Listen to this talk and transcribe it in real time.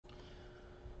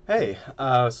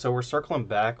So we're circling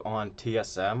back on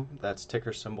TSM. That's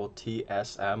ticker symbol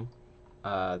TSM,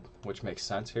 which makes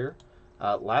sense here.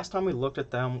 Last time we looked at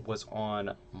them was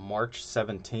on March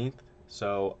 17th,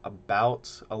 so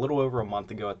about a little over a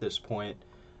month ago at this point.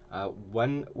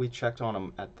 When we checked on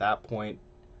them at that point,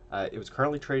 it was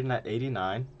currently trading at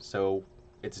 89, so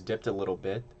it's dipped a little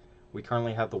bit. We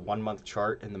currently have the 1 month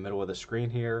chart in the middle of the screen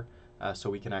here, so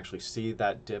we can actually see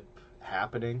that dip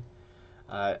happening.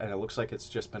 And it looks like it's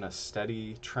just been a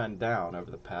steady trend down over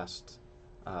the past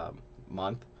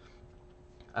month.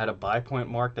 I had a buy point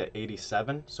marked at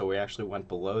 87, so we actually went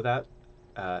below that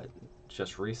uh,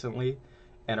 just recently,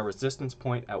 and a resistance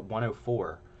point at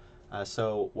 104.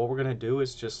 So what we're going to do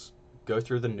is just go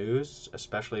through the news,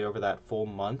 especially over that full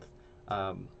month.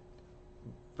 Um,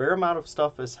 Fair amount of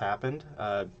stuff has happened.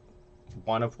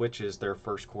 One of which is their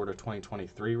first quarter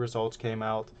 2023 results came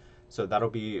out. So that'll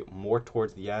be more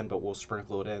towards the end, but we'll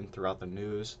sprinkle it in throughout the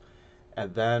news.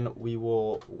 And then we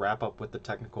will wrap up with the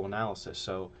technical analysis.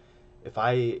 So if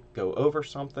I go over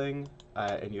something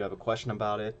and you have a question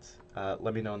about it,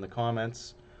 let me know in the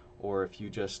comments. Or if you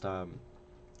just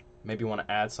maybe want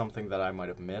to add something that I might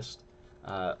have missed,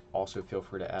 also feel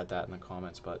free to add that in the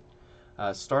comments. But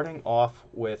starting off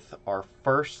with our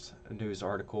first news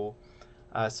article.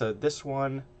 So this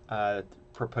one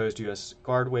proposed U.S.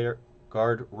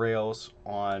 guardrails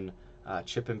on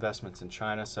chip investments in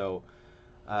China. So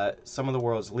some of the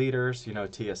world's leaders,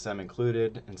 TSM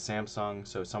included, and Samsung,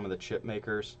 so some of the chip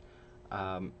makers,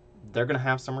 they're going to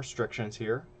have some restrictions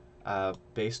here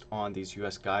based on these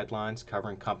U.S. guidelines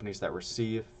covering companies that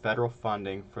receive federal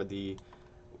funding for the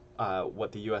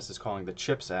what the U.S. is calling the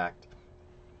CHIPS Act.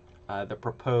 The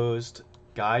proposed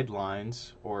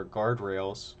guidelines or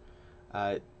guardrails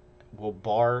will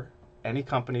bar any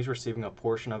companies receiving a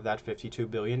portion of that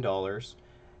 $52 billion,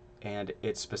 and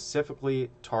it's specifically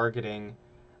targeting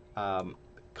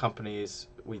companies.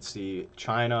 We'd see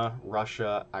China,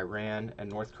 Russia, Iran, and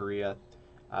North Korea.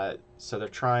 So they're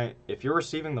trying, if you're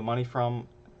receiving the money from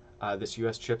this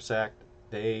U.S. CHIPS Act,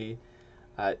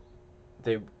 uh,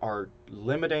 they are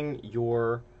limiting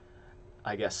your,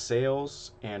 I guess,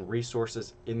 sales and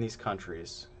resources in these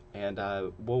countries. And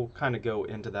we'll kind of go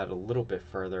into that a little bit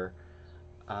further.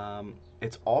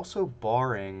 It's also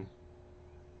barring,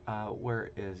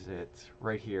 where is it?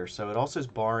 Right here. So it also is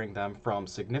barring them from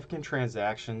significant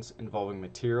transactions involving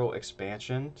material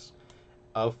expansions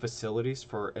of facilities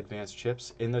for advanced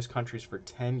chips in those countries for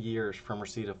 10 years from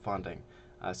receipt of funding.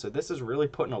 So this is really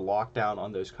putting a lockdown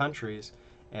on those countries,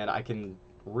 and I can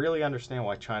really understand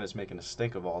why China's making a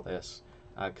stink of all this,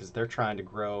 because they're trying to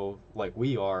grow like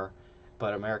we are,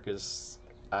 but America's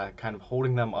kind of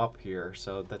holding them up here.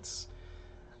 So that's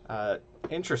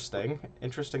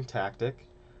interesting tactic.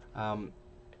 Um,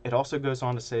 it also goes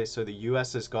on to say, so the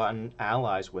U.S. has gotten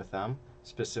allies with them,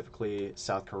 specifically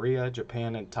South Korea,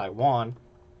 Japan, and Taiwan.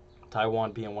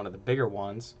 Taiwan being one of the bigger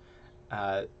ones,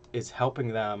 is helping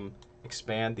them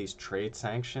expand these trade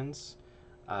sanctions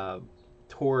uh,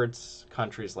 towards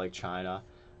countries like China.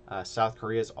 South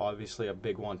Korea is obviously a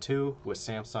big one too, with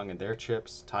Samsung and their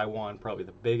chips. Taiwan probably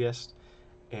the biggest,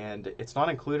 and it's not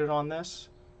included on this,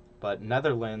 but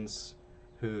Netherlands,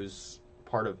 who's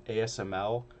part of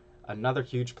ASML, another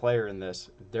huge player in this,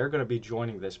 they're going to be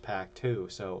joining this pack too.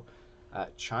 So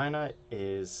China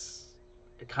is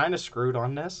kind of screwed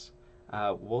on this.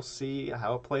 We'll see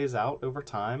how it plays out over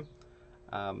time.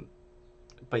 Um,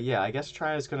 but yeah, I guess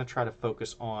China is going to try to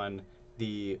focus on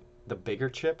the bigger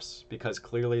chips, because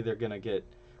clearly they're going to get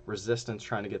resistance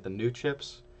trying to get the new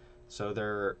chips. So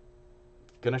they're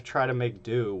going to try to make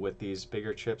do with these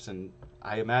bigger chips, and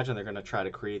I imagine they're going to try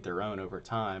to create their own over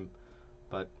time.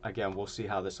 But again, we'll see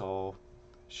how this all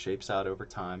shapes out over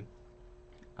time.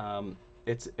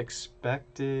 It's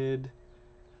expected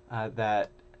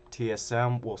that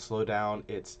TSM will slow down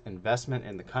its investment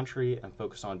in the country and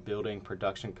focus on building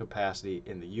production capacity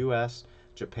in the US,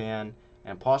 Japan,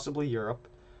 and possibly Europe.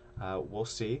 We'll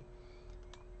see.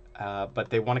 But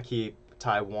they want to keep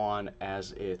Taiwan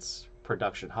as its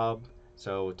production hub.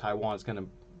 So Taiwan is going to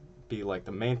be like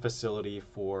the main facility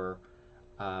for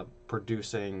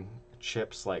producing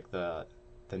chips like the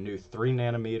new 3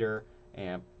 nanometer,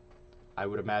 and I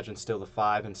would imagine still the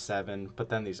 5 and 7, but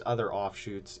then these other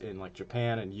offshoots in like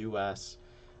Japan and US,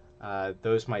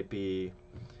 those might be,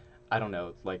 I don't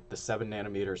know, like the 7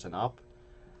 nanometers and up.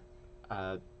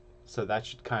 Uh, so that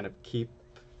should kind of keep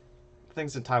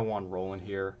things in Taiwan rolling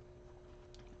here.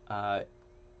 Uh,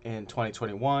 in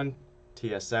 2021,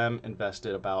 TSM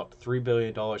invested about $3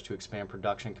 billion to expand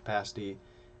production capacity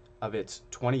of its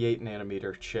 28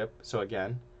 nanometer chip. So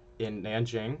again, in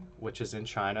Nanjing, which is in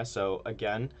China. So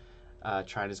again,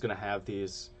 China is going to have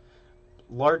these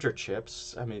larger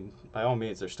chips, I mean, by all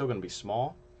means, they're still going to be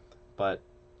small, but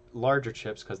larger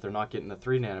chips because they're not getting the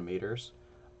 3 nanometers.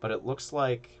 But it looks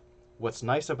like what's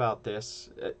nice about this,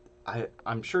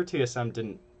 I'm sure TSM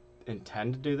didn't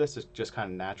intend to do this, it just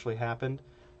kind of naturally happened.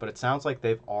 But it sounds like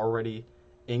they've already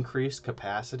increased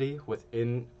capacity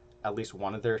within at least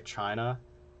one of their China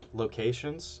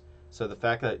locations. So the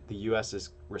fact that the US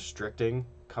is restricting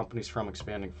companies from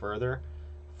expanding further,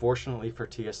 fortunately for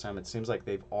TSM, it seems like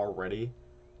they've already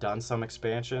done some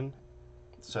expansion.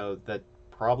 So that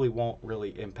probably won't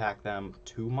really impact them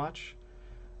too much.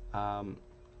 Um,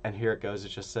 and here it goes. It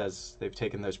just says they've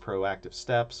taken those proactive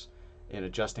steps in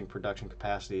adjusting production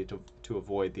capacity to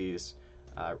avoid these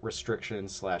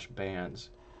restrictions slash bans.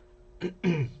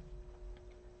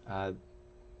 uh,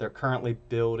 they're currently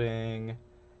building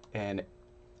an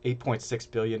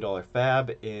 $8.6 billion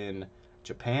fab in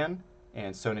Japan,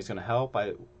 and Sony's going to help.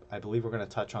 I believe we're going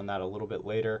to touch on that a little bit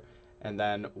later. And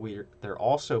then they're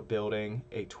also building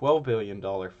a $12 billion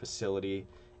facility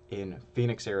in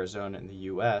Phoenix, Arizona, in the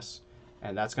U.S.,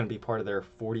 and that's going to be part of their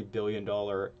 $40 billion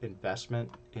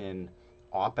investment in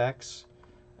OPEX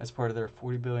as part of their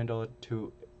 $40 billion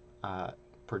to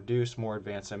produce more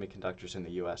advanced semiconductors in the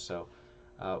U.S. So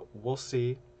we'll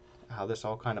see how this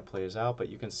all kind of plays out, but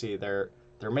you can see they're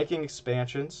making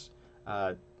expansions.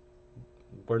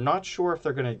 We're not sure if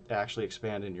they're going to actually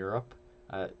expand in Europe.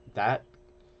 That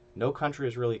no country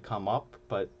has really come up,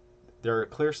 but there are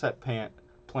clear set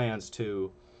plans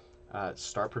to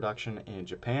start production in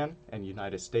Japan and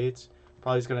United States.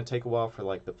 Probably is going to take a while for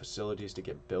like the facilities to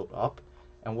get built up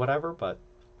and whatever, but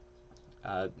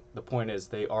the point is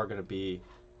they are going to be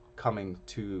coming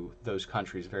to those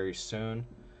countries very soon.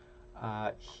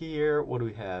 Here, what do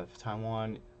we have?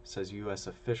 Taiwan says U.S.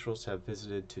 officials have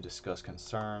visited to discuss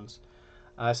concerns.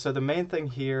 So the main thing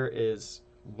here is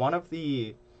one of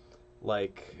the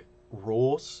like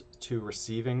rules to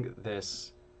receiving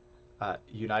this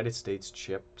United States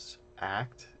Chips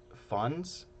Act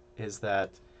funds is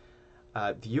that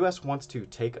the U.S. wants to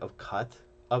take a cut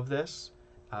of this,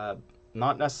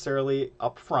 not necessarily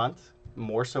up front,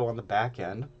 more so on the back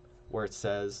end, where it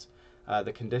says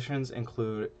the conditions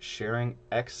include sharing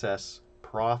excess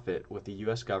profit with the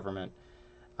U.S. government.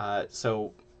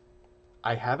 So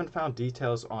I haven't found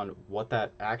details on what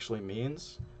that actually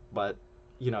means, but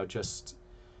just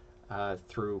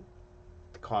through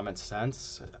common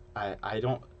sense, I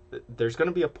don't. There's going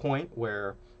to be a point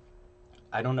where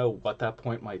I don't know what that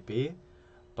point might be,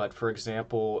 but for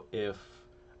example, if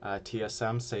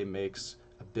TSM say makes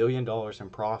 $1 billion in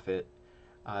profit,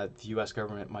 the U.S.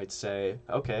 government might say,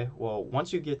 okay, well,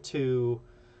 once you get to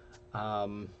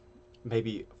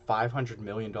maybe $500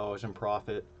 million in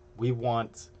profit, we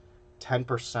want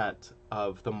 10%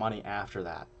 of the money after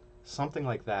that, something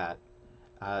like that,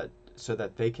 so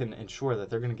that they can ensure that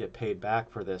they're going to get paid back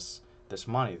for this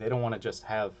money. They don't want to just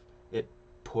have it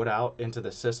put out into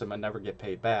the system and never get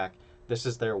paid back. This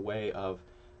is their way of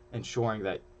ensuring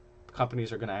that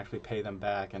companies are going to actually pay them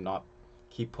back and not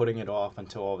keep putting it off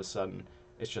until all of a sudden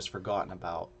it's just forgotten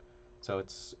about. So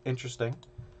it's interesting.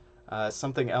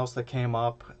 Something else that came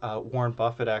up, Warren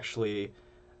Buffett actually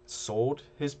sold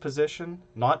his position,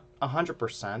 not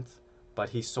 100%, but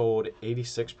he sold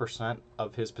 86%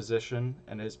 of his position,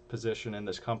 and his position in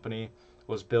this company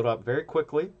was built up very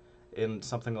quickly in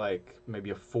something like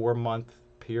maybe a 4-month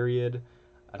period.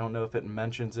 I don't know if it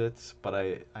mentions it, but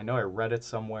I know I read it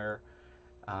somewhere.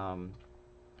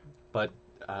 But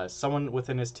someone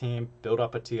within his team built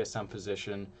up a TSM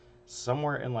position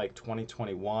somewhere in like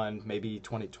 2021, maybe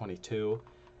 2022,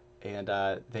 and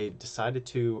they decided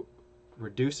to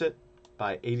reduce it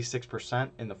by 86%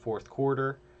 in the fourth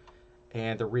quarter.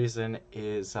 And the reason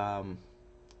is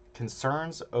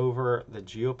concerns over the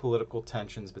geopolitical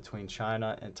tensions between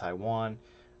China and Taiwan.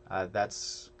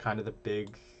 That's kind of the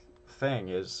big thing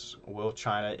is, will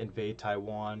China invade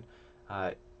Taiwan?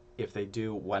 If they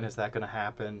do, when is that going to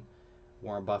happen?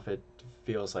 Warren Buffett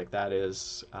feels like that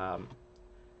is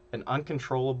an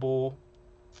uncontrollable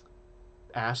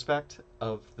aspect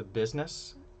of the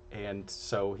business, and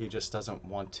so he just doesn't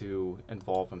want to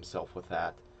involve himself with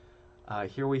that.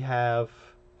 Here we have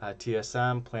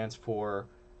TSM plans for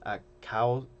a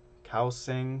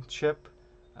Kaohsiung chip.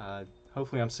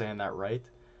 Hopefully I'm saying that right.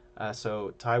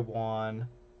 So Taiwan,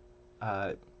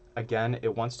 again,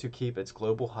 it wants to keep its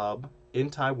global hub in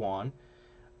Taiwan.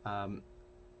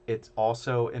 It's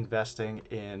also investing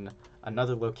in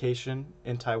another location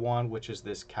in Taiwan, which is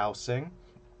this Kaohsiung.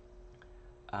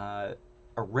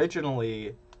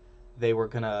 Originally, they were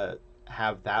going to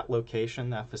have that location,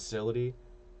 that facility,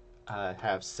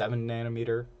 have 7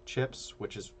 nanometer chips,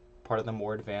 which is part of the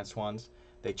more advanced ones.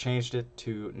 They changed it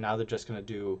to now they're just going to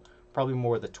do probably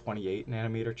more of the 28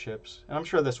 nanometer chips. And I'm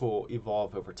sure this will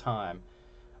evolve over time.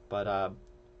 But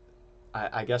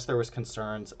I guess there was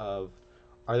concerns of,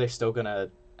 are they still going to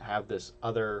have this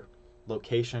other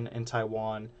location in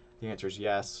Taiwan? The answer is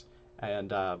yes.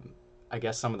 And I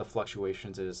guess some of the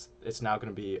fluctuations is it's now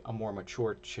going to be a more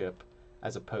mature chip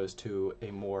as opposed to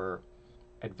a more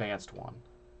advanced one.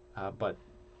 But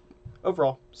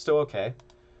overall, still okay.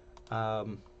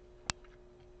 Um,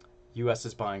 U.S.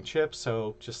 is buying chips,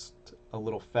 so just a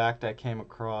little fact I came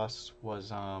across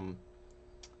was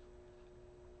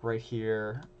right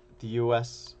here. The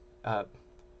U.S. Let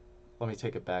me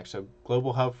take it back. So,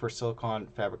 global hub for silicon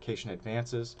fabrication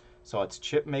advances saw its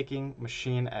chip making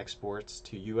machine exports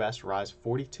to U.S. rise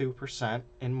 42%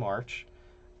 in March,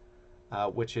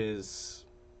 which is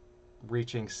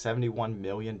reaching $71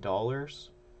 million.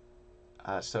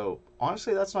 So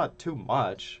honestly, that's not too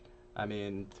much. I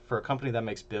mean, for a company that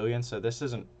makes billions, so this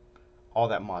isn't all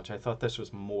that much. I thought this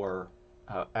was more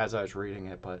as I was reading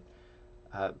it,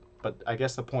 uh, but I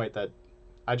guess the point that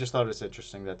I just thought it was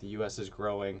interesting that the U.S. is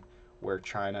growing where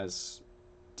China's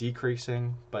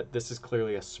decreasing, but this is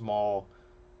clearly a small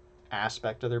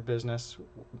aspect of their business.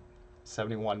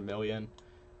 71 million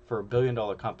for a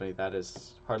billion-dollar company, that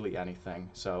is hardly anything.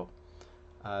 So,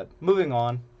 moving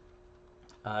on,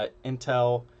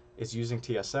 Intel is using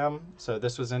TSM, so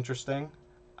this was interesting.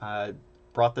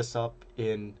 Brought this up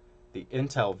in the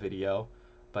Intel video,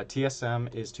 but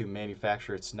TSM is to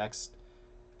manufacture its next,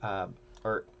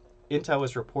 or Intel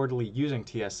is reportedly using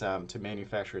TSM to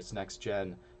manufacture its next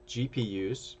gen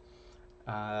GPUs.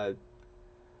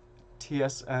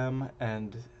 TSM,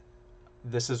 and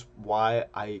this is why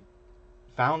I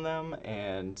found them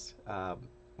and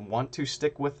want to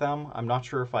stick with them. I'm not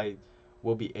sure if I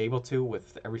will be able to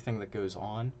with everything that goes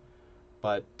on,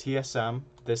 but TSM,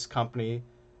 this company,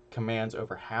 commands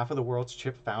over half of the world's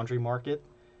chip foundry market.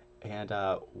 And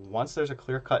once there's a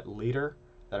clear-cut leader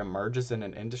that emerges in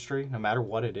an industry, no matter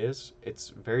what it is, it's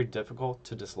very difficult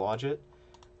to dislodge it.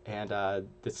 And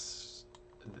that's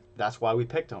why we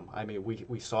picked them. I mean,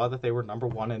 we saw that they were number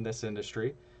one in this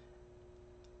industry,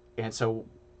 and so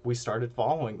we started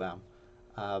following them.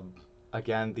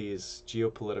 Again, these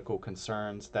geopolitical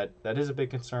concerns, that is a big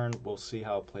concern. We'll see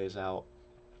how it plays out.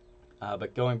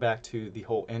 But going back to the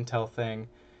whole Intel thing,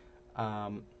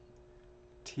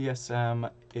 TSM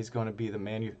is going to be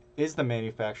the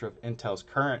manufacturer of Intel's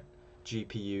current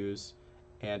GPUs,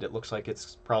 and it looks like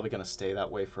it's probably going to stay that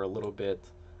way for a little bit.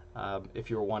 If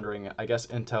you were wondering, I guess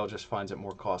Intel just finds it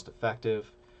more cost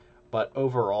effective. But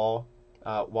overall,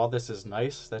 while this is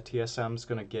nice that TSM is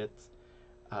going to get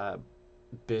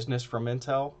business from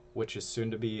Intel, which is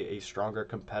soon to be a stronger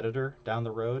competitor down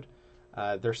the road,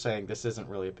 they're saying this isn't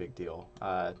really a big deal.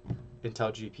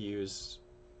 Intel GPUs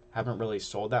haven't really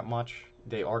sold that much.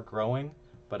 They are growing,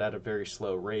 but at a very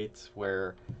slow rate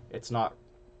where it's not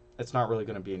really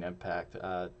going to be an impact.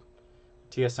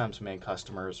 TSM's main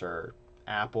customers are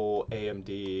Apple,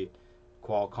 AMD,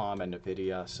 Qualcomm, and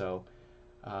Nvidia. So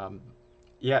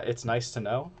yeah, it's nice to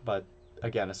know, but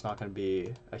again, it's not going to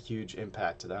be a huge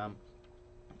impact to them.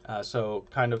 So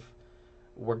kind of,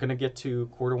 we're going to get to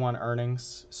quarter one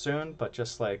earnings soon, but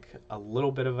just like a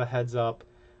little bit of a heads up.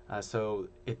 So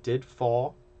it did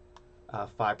fall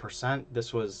 5%.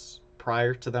 This was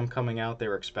prior to them coming out. They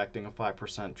were expecting a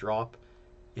 5% drop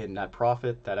in net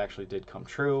profit. That actually did come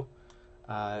true.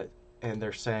 And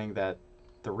they're saying that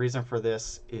the reason for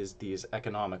this is these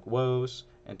economic woes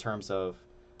in terms of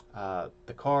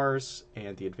the cars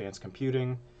and the advanced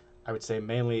computing. I would say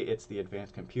mainly it's the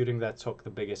advanced computing that took the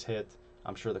biggest hit.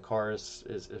 I'm sure the cars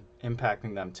is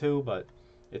impacting them too, but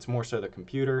it's more so the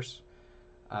computers.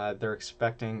 They're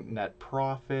expecting net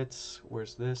profits,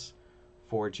 where's this,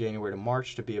 for January to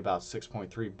March to be about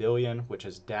 6.3 billion, which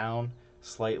is down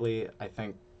slightly. I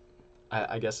think,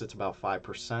 I guess it's about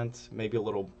 5%, maybe a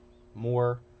little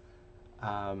more.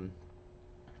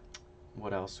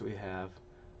 What else do we have?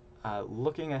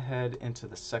 Looking ahead into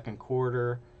the second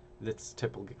quarter, it's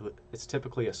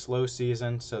typically a slow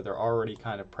season, so they're already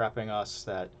kind of prepping us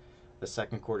that the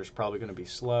second quarter is probably going to be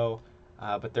slow.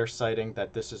 But they're citing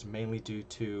that this is mainly due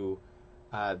to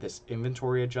this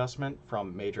inventory adjustment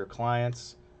from major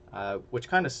clients, which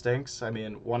kind of stinks. I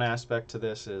mean, one aspect to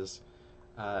this is,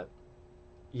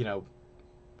 you know,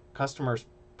 customers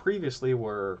previously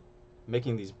were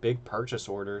making these big purchase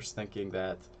orders thinking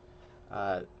that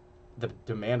the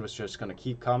demand was just going to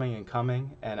keep coming and coming,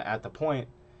 and at the point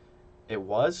it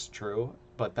was true,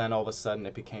 but then all of a sudden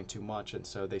it became too much, and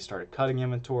so they started cutting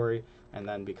inventory, and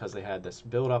then because they had this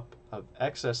buildup of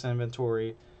excess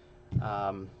inventory,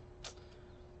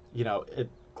 you know, it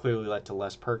clearly led to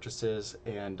less purchases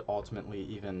and ultimately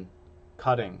even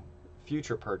cutting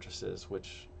future purchases,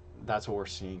 which that's what we're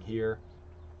seeing here.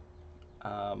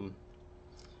 Um,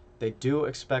 they do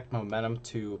expect momentum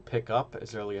to pick up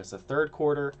as early as the third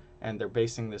quarter, and they're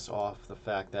basing this off the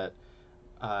fact that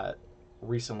uh,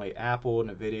 recently Apple,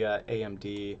 Nvidia,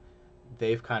 AMD,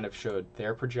 they've kind of showed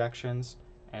their projections,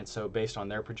 and so based on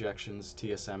their projections,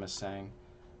 TSM is saying,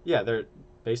 yeah, they're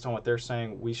based on what they're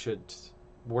saying,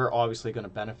 we're obviously going to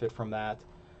benefit from that.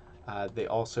 They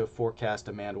also forecast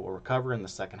demand will recover in the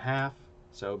second half,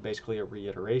 so basically a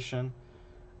reiteration.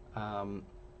 Um,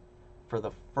 for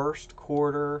the first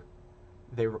quarter,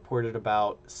 they reported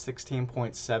about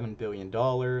 $16.7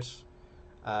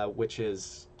 billion, which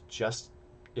is just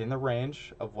in the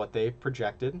range of what they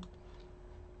projected.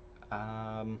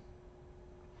 Um,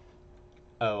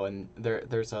 oh, and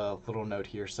there's a little note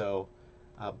here. So,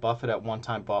 Buffett at one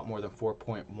time bought more than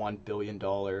 $4.1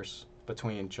 billion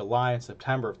between July and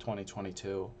September of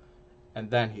 2022, and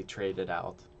then he traded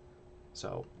out.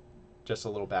 So, just a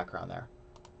little background there.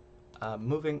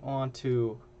 Moving on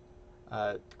to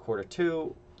quarter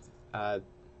two, uh,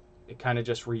 it kind of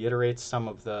just reiterates some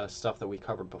of the stuff that we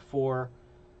covered before.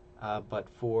 But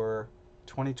for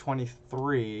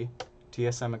 2023,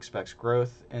 TSM expects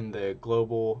growth in the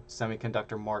global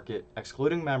semiconductor market,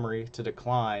 excluding memory, to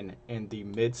decline in the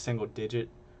mid-single digit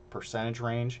percentage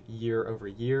range year over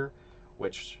year,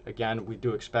 which again we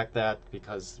do expect that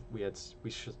because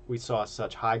we saw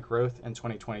such high growth in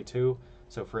 2022.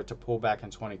 So for it to pull back in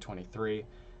 2023,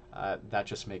 that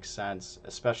just makes sense,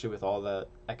 especially with all the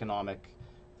economic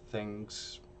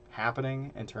things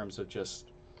happening in terms of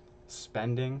just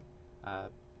spending. Uh,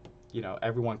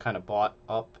 Everyone kind of bought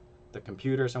up the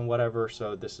computers and whatever,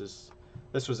 so this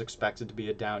was expected to be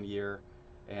a down year,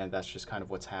 and that's just kind of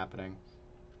what's happening.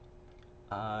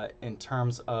 In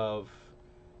terms of,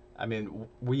 I mean,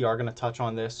 we are going to touch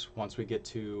on this once we get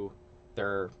to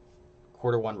their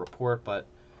quarter one report, but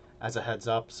as a heads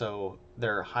up, so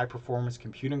their high performance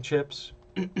computing chips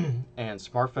and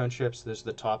smartphone chips, there's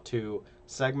the top two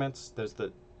segments.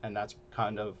 And that's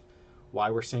kind of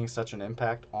why we're seeing such an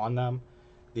impact on them.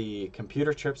 The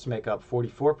computer chips make up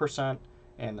 44%,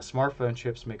 and the smartphone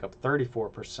chips make up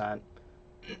 34%.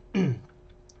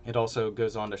 It also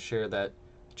goes on to share that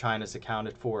China's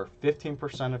accounted for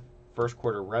 15% of first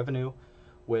quarter revenue,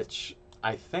 which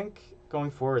I think going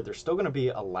forward they're still going to be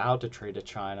allowed to trade to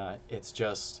China. It's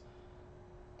just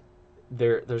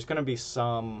there's going to be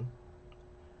some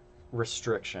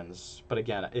restrictions. But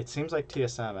again, it seems like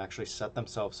TSM actually set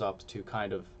themselves up to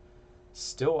kind of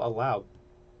still allow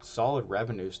solid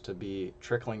revenues to be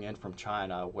trickling in from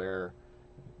China, where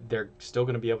they're still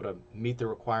going to be able to meet the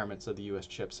requirements of the U.S.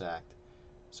 CHIPS Act.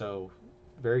 So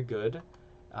very good.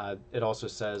 It also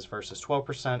says versus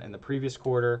 12% in the previous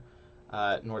quarter,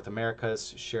 North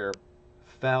America's share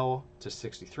fell to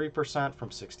 63% from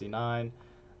 69%.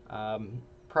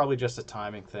 Probably just a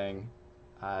timing thing.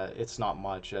 It's not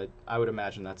much. I would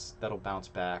imagine that'll bounce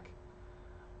back.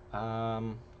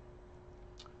 The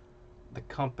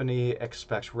company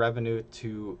expects revenue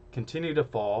to continue to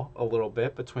fall a little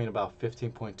bit between about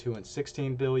 15.2 and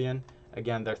 16 billion.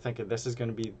 Again, they're thinking this is going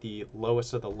to be the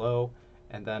lowest of the low,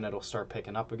 and then it'll start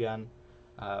picking up again.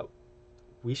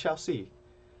 We shall see.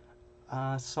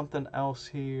 Something else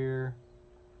here.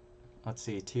 Let's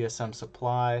see. TSM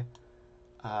supply.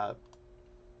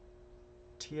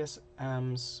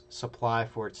 TSM's supply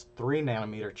for its 3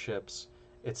 nanometer chips,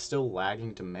 it's still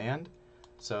lagging demand.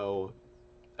 So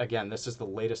again, this is the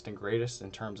latest and greatest in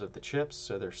terms of the chips,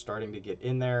 so they're starting to get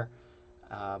in there,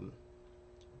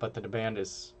 but the demand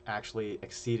is actually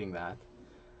exceeding that.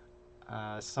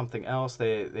 Something else,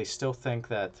 they still think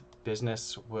that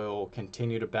business will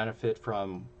continue to benefit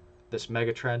from this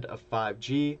megatrend of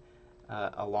 5G,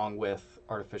 along with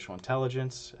artificial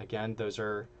intelligence. Again, those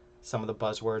are some of the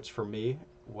buzzwords for me,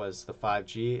 was the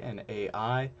 5G and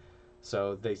AI.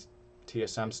 So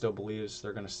TSM still believes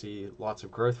they're going to see lots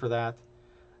of growth for that.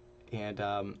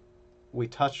 And we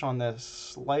touched on this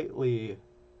slightly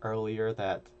earlier,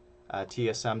 that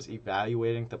TSM's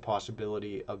evaluating the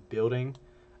possibility of building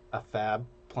a fab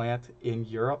plant in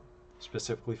Europe,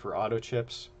 specifically for auto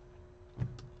chips.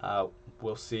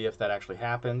 We'll see if that actually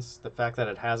happens. The fact that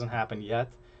it hasn't happened yet,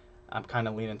 I'm kind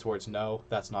of leaning towards no,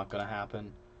 that's not going to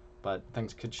happen, but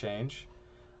things could change.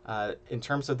 In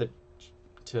terms of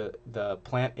the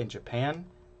plant in Japan,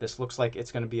 this looks like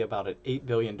it's going to be about an $8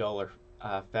 billion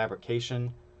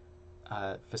fabrication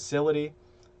facility.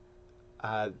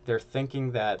 They're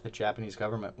thinking that the Japanese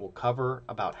government will cover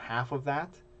about half of that,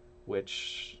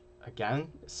 which, again,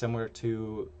 similar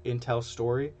to Intel's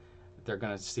story, they're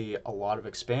going to see a lot of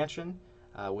expansion.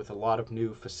 with a lot of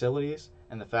new facilities,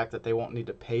 and the fact that they won't need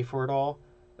to pay for it all,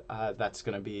 that's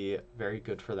going to be very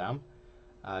good for them.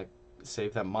 Uh,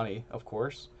 Save them money, of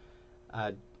course.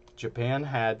 Uh, Japan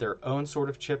had their own sort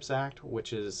of CHIPS Act,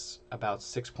 which is about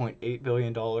 $6.8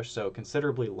 billion, so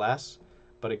considerably less.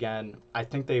 But again, I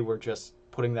think they were just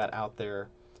putting that out there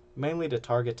mainly to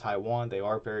target Taiwan. They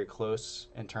are very close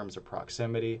in terms of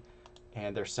proximity,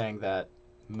 and they're saying that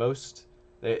most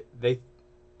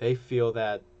they feel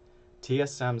that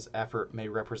TSM's effort may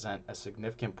represent a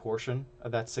significant portion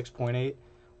of that 6.8,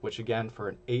 which again for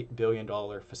an $8 billion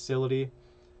facility,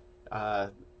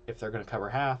 if they're going to cover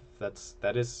half,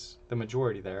 that is the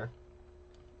majority there.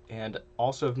 And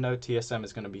also of note, TSM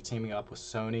is going to be teaming up with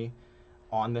Sony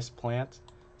on this plant,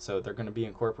 so they're going to be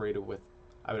incorporated with,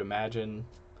 I would imagine,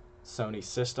 Sony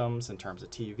systems in terms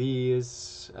of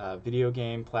TVs, video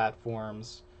game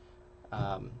platforms,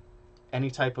 um, any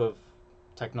type of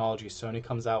technology Sony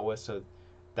comes out with. So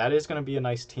that is going to be a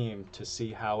nice team to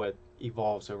see how it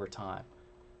evolves over time.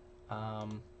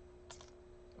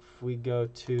 If we go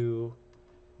to,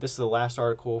 this is the last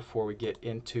article before we get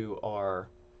into our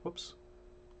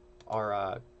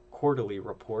quarterly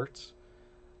reports.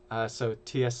 So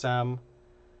TSM,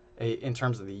 in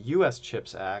terms of the U.S.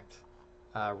 CHIPS Act,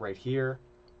 right here,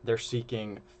 they're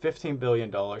seeking $15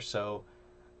 billion. So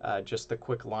just the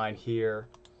quick line here,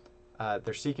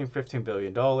 they're seeking $15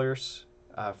 billion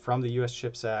from the U.S.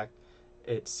 CHIPS Act.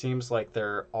 It seems like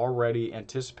they're already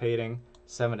anticipating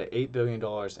 $7 to $8 billion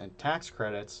in tax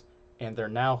credits, and they're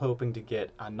now hoping to get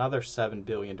another $7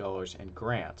 billion in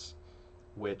grants,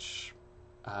 which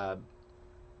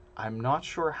I'm not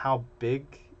sure how big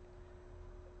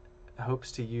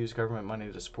hopes to use government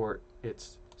money to support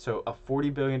its. So a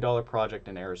 $40 billion project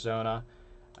in Arizona,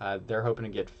 they're hoping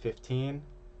to get 15.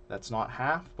 That's not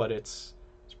half, but it's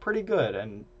pretty good,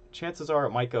 and chances are it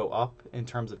might go up in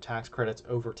terms of tax credits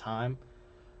over time.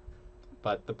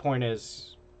 But the point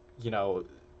is,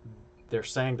 they're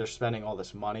saying they're spending all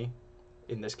this money,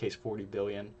 in this case 40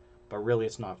 billion, but really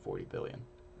it's not 40 billion,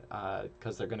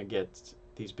 because they're going to get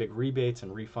these big rebates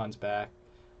and refunds back.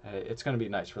 It's going to be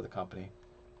nice for the company.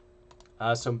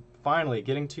 So finally,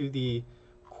 getting to the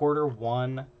quarter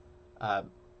one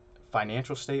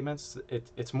financial statements,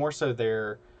 it's more so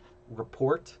their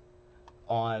report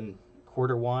on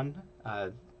quarter one.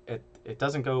 It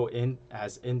doesn't go in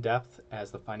as in-depth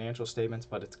as the financial statements,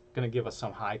 but it's going to give us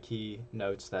some high key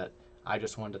notes that I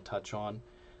just wanted to touch on.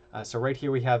 So right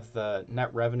here we have the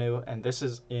net revenue, and this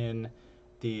is in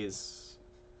these,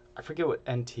 I forget what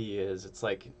NT is. It's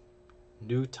like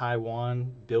New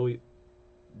Taiwan billion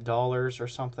dollars or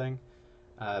something.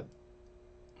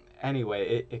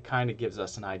 Anyway, it kind of gives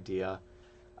us an idea.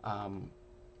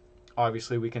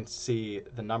 Obviously, we can see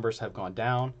the numbers have gone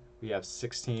down. We have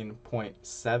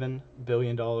 $16.7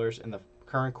 billion in the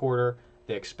current quarter.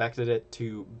 They expected it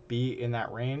to be in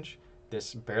that range.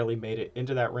 This barely made it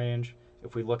into that range.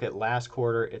 If we look at last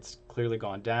quarter, it's clearly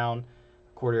gone down.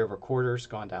 Quarter over quarter has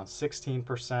gone down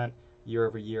 16%. Year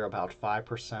over year, about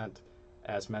 5%,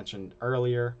 as mentioned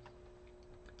earlier.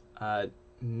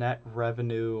 Net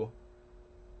revenue.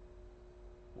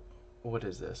 What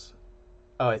is this?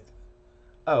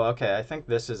 Oh, okay. I think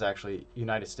this is actually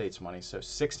United States money. So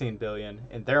 16 billion.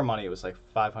 In their money, it was like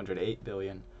 508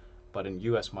 billion, but in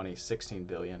U.S. money, 16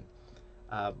 billion.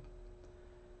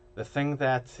 The thing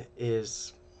that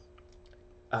is,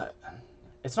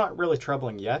 it's not really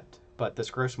troubling yet, but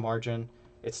this gross margin,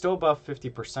 it's still above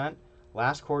 50%.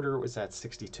 Last quarter was at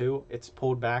 62. It's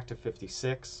pulled back to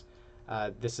 56.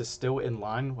 This is still in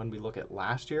line when we look at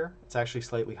last year. It's actually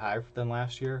slightly higher than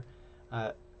last year.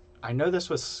 I know this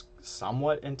was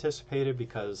somewhat anticipated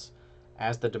because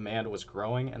as the demand was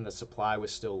growing and the supply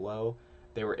was still low,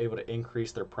 they were able to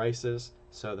increase their prices.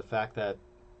 So the fact that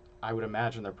I would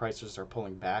imagine their prices are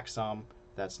pulling back some,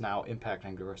 that's now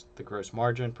impacting the gross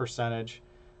margin percentage.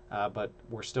 But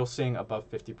we're still seeing above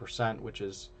 50%, which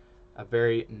is a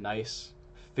very nice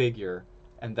figure.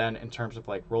 And then in terms of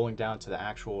like rolling down to the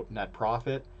actual net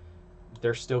profit,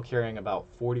 they're still carrying about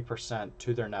 40%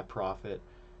 to their net profit.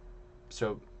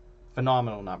 So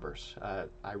phenomenal numbers.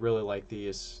 I really like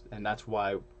these, and that's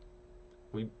why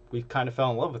we kind of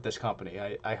fell in love with this company.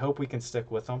 I hope we can stick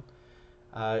with them.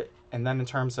 And then in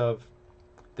terms of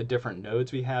the different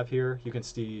nodes we have here, you can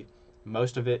see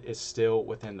most of it is still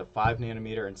within the 5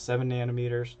 nanometer and 7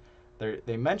 nanometers.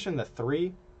 They mentioned the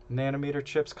 3 nanometer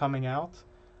chips coming out.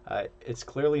 It's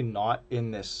clearly not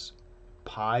in this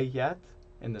pie yet,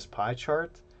 in this pie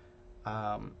chart.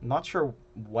 Not sure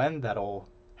when that'll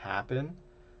happen.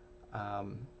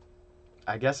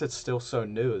 I guess it's still so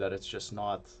new that it's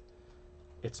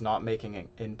not making an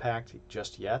impact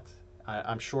just yet.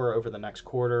 I'm sure over the next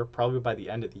quarter, probably by the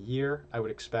end of the year, I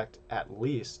would expect at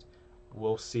least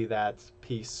we'll see that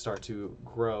piece start to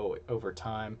grow over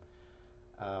time.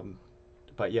 Um,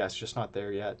 but yeah, it's just not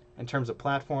there yet. In terms of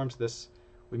platforms, this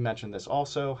we mentioned this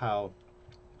also, how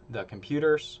the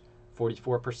computers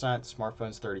 44%,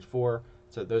 smartphones 34%.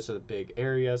 So those are the big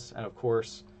areas. And of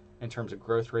course, in terms of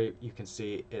growth rate, you can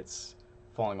see it's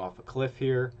falling off a cliff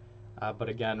here. But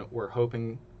again, we're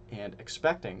hoping and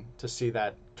expecting to see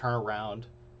that turn around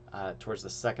towards the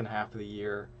second half of the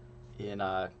year in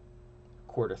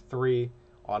quarter three.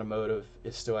 Automotive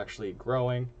is still actually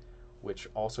growing, which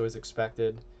also is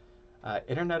expected.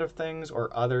 Internet of Things or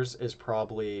others is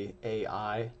probably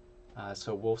AI.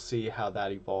 So we'll see how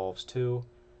that evolves too.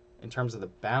 In terms of the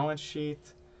balance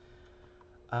sheet,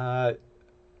 uh,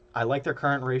 I like their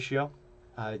current ratio.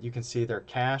 You can see their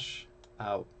cash,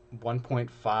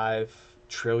 $1.5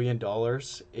 trillion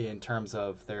dollars in terms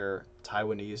of their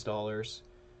Taiwanese dollars,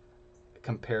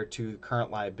 compared to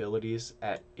current liabilities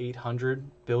at $800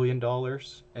 billion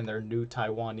dollars in their new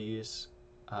Taiwanese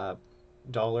uh,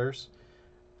 dollars.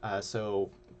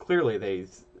 So clearly they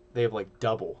have like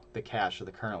double the cash of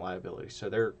the current liability. So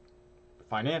they're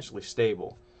financially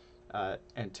stable.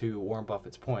 And to Warren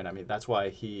Buffett's point, I mean, that's why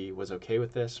he was okay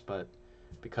with this, but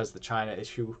because the China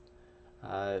issue,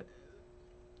 uh,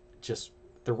 just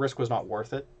the risk was not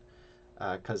worth it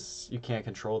because you can't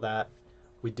control that.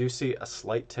 We do see a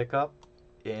slight tick up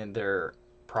in their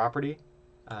property.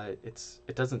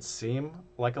 It doesn't seem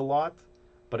like a lot,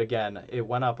 but again, it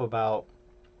went up about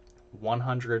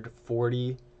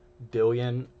 140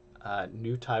 billion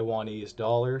new Taiwanese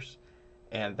dollars,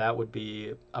 and that would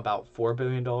be about $4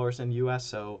 billion dollars in US.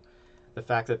 So the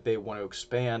fact that they want to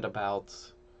expand about,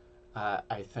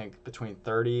 I think, between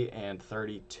 30 and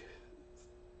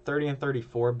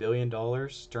 34 billion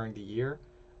dollars during the year.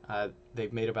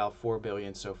 They've made about 4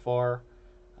 billion so far.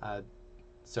 Uh,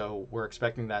 so we're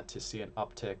expecting that to see an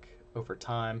uptick over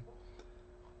time.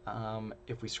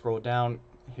 If we scroll down,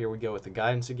 here we go with the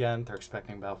guidance again. They're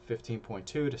expecting about 15.2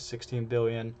 to 16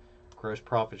 billion. Gross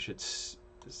profit should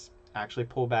actually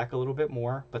pull back a little bit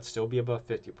more, but still be above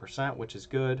 50%, which is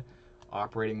good.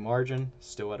 Operating margin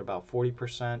still at about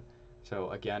 40%. So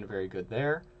again, very good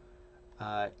there.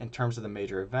 In terms of the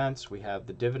major events, we have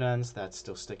the dividends that's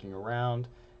still sticking around,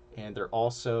 and they're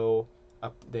also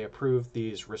they approved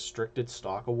these restricted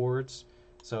stock awards.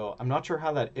 So I'm not sure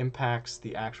how that impacts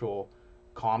the actual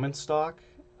common stock.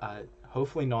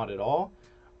 Hopefully not at all,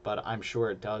 but I'm sure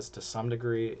it does to some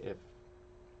degree.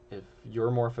 If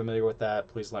you're more familiar with that,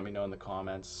 please let me know in the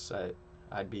comments.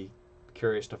 I'd be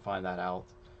curious to find that out.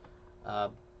 Uh,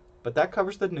 but that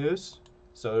covers the news.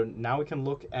 So now we can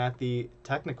look at the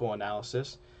technical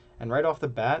analysis. And right off the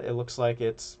bat, it looks like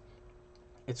it's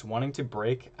wanting to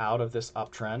break out of this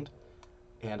uptrend.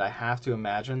 And I have to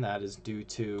imagine that is due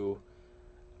to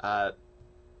uh,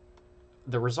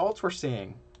 the results we're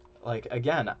seeing. Like,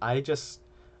 again,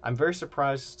 I'm very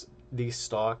surprised these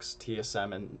stocks,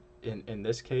 TSM in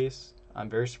this case, I'm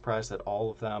very surprised that all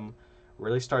of them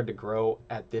really started to grow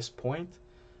at this point.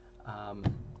 Um,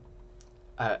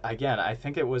 Again, I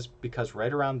think it was because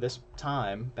right around this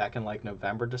time, back in like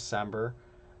November, December,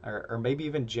 or maybe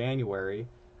even January,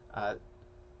 uh,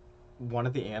 one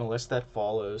of the analysts that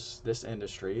follows this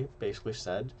industry basically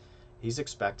said he's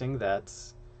expecting that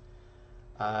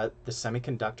the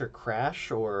semiconductor crash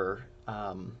or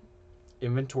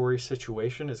inventory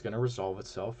situation is going to resolve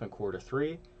itself in quarter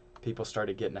three. People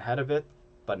started getting ahead of it,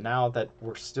 but now that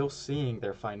we're still seeing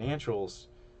their financials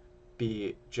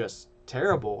be just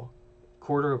terrible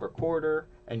quarter over quarter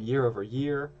and year over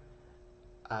year,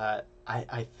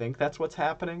 I think that's what's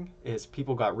happening is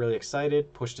people got really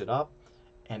excited, pushed it up,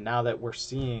 and now that we're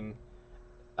seeing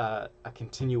a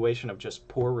continuation of just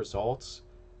poor results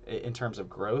in terms of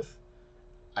growth,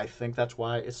 I think that's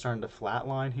why it's starting to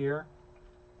flatline here.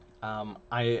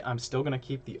 I'm still going to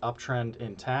keep the uptrend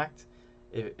intact.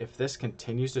 If this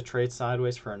continues to trade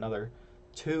sideways for another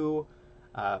two,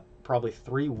 probably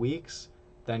 3 weeks,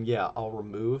 then yeah, I'll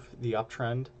remove the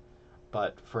uptrend.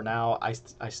 But for now,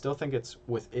 I still think it's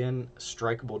within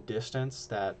strikeable distance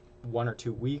that 1 or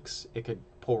 2 weeks it could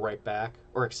pull right back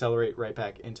or accelerate right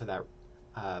back into that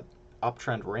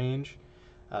uptrend range.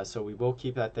 So we will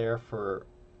keep that there for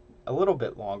a little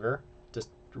bit longer to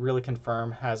really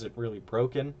confirm has it really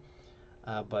broken.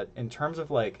 But in terms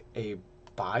of like a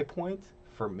buy point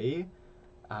for me,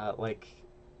 like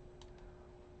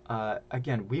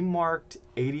again, we marked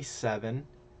 87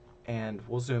 and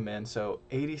we'll zoom in. So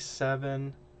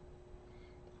 87,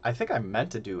 I think I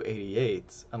meant to do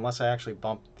 88 unless I actually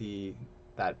bumped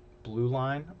that blue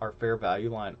line, our fair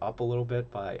value line, up a little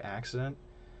bit by accident.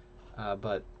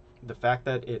 But the fact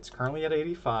that it's currently at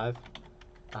 85,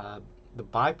 the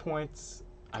buy points,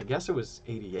 I guess it was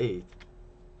 88.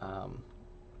 Um,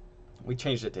 we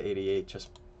changed it to 88 just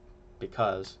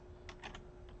because.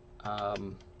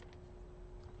 Um,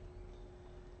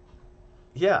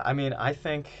 yeah, I mean, I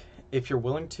think if you're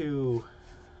willing to,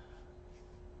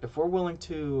 if we're willing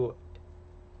to,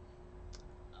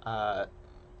 uh,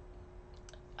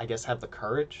 I guess, have the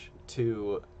courage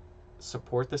to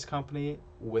support this company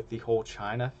with the whole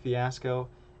China fiasco,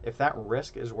 if that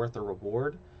risk is worth the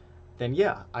reward, then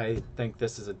yeah, I think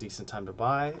this is a decent time to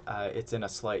buy. It's in a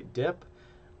slight dip.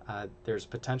 There's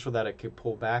potential that it could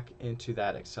pull back into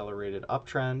that accelerated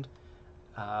uptrend.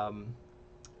 Um,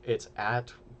 it's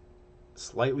at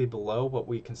slightly below what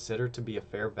we consider to be a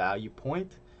fair value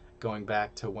point, going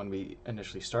back to when we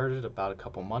initially started about a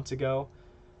couple months ago.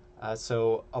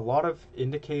 So a lot of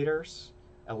indicators,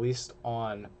 at least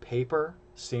on paper,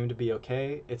 seem to be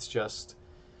okay. It's just,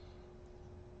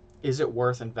 is it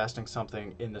worth investing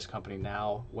something in this company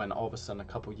now when all of a sudden a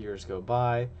couple years go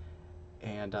by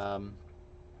and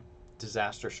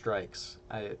disaster strikes?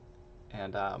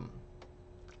 And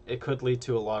it could lead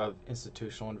to a lot of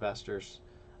institutional investors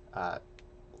uh,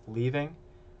 leaving.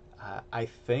 I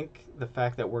think the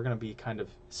fact that we're going to be kind of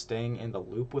staying in the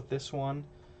loop with this one,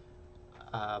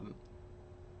 um,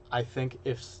 I think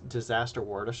if disaster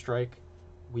were to strike,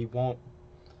 we won't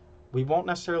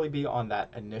necessarily be on that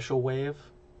initial wave,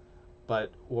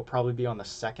 but we'll probably be on the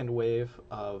second wave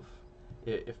of,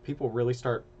 if people really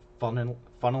start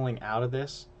funneling out of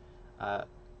this. Uh,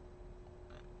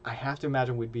 I have to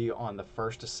imagine we'd be on the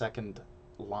first to second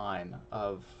line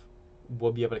of,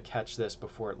 we'll be able to catch this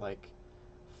before it like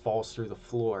falls through the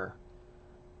floor.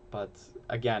 But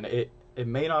again, it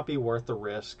may not be worth the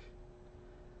risk.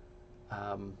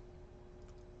 Um,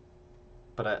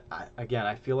 but again,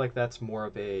 I feel like that's more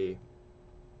of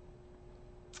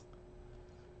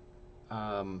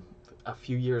um, a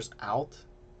few years out.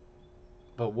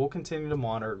 But we'll continue to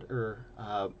monitor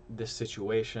this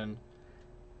situation.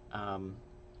 Um,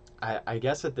 I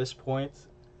guess at this point,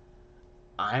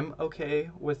 I'm okay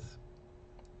with,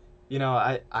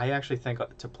 I actually think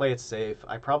to play it safe,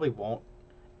 I probably won't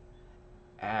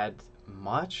add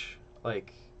much,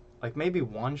 like maybe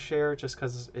one share just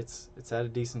because it's at a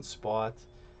decent spot.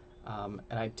 And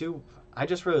I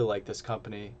just really like this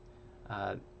company.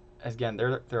 Uh, Again,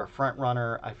 they're a front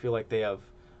runner. I feel like they have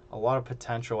a lot of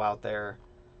potential out there.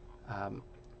 Um,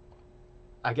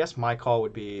 I guess my call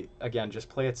would be, again, just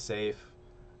play it safe.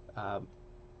 Uh,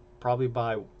 Probably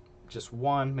buy just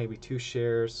one, maybe two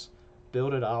shares,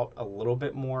 build it out a little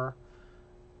bit more.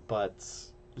 But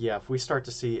yeah, if we start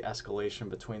to see escalation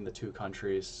between the two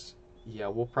countries, yeah,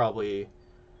 we'll probably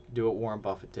do what Warren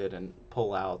Buffett did and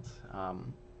pull out.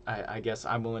 I guess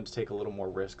I'm willing to take a little more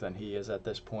risk than he is at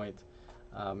this point.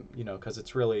 Because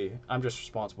it's really, I'm just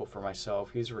responsible for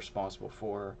myself. He's responsible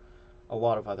for a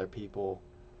lot of other people,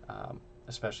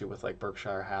 especially with like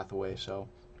Berkshire Hathaway. So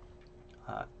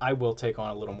I will take on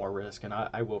a little more risk, and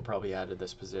I will probably add to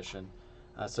this position.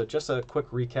 So just a quick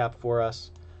recap for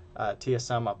us.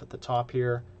 TSM up at the top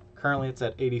here. Currently it's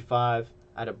at 85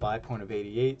 at a buy point of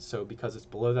 88. So because it's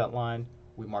below that line,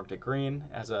 we marked it green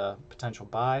as a potential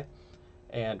buy.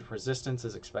 And resistance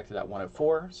is expected at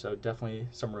 104. So definitely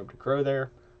some room to grow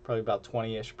there. Probably about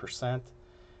 20-ish%.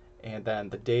 And then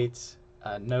the dates,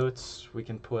 notes, we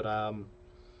can put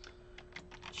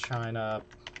China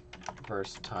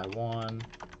versus Taiwan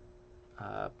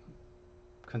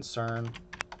concern,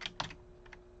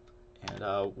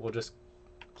 and we'll just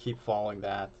keep following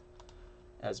that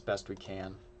as best we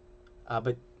can.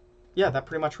 But yeah, that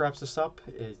pretty much wraps this up.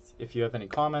 If you have any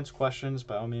comments, questions,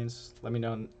 by all means, let me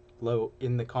know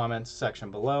in the comments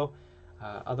section below.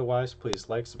 Otherwise, please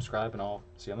like, subscribe, and I'll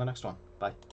see you on the next one. Bye.